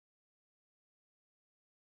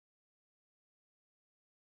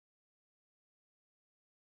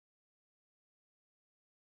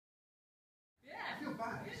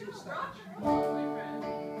back. It's your stage.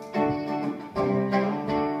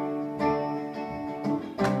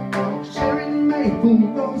 Cherry, maple,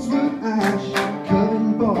 rosewood, ash,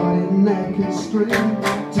 curling body, neck and string,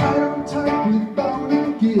 tied on tight with bone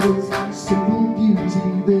and gills, simple beauty,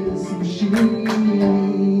 this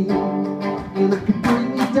machine. And I can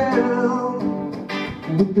bring you down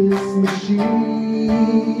with this machine.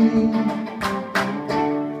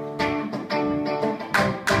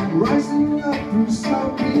 Rising up through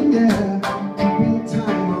smoking air, keeping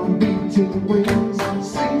time on beating wings,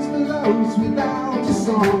 sings for those without a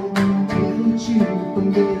song, getting you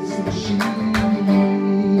from this machine.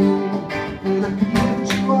 And I can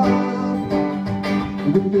lift you up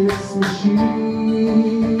with this machine.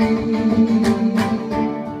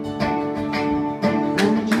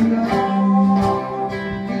 And you know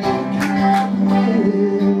you cannot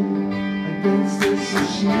win against this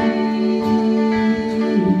machine.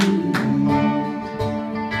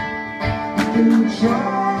 You can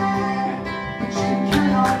try, but you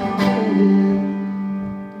cannot win.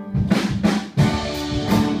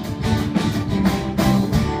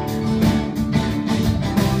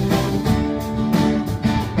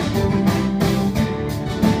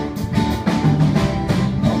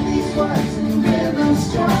 All these words and rhythm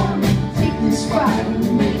strong, take this fire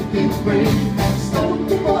and make it break. Stop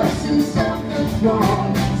the voices of the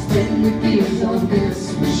throng, spin the gears on this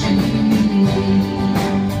machine.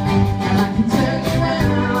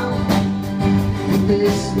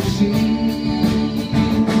 This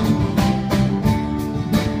machine.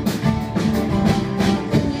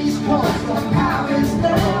 In these chords of power's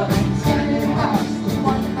love, turning house to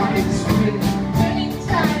one night swing, turning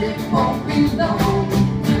tide, it won't be long.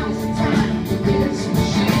 Now's the time for this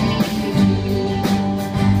machine.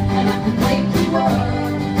 And I can wake you up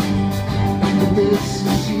with this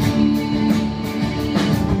machine.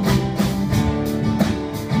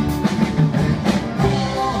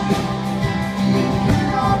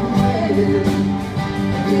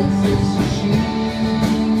 Against this machine.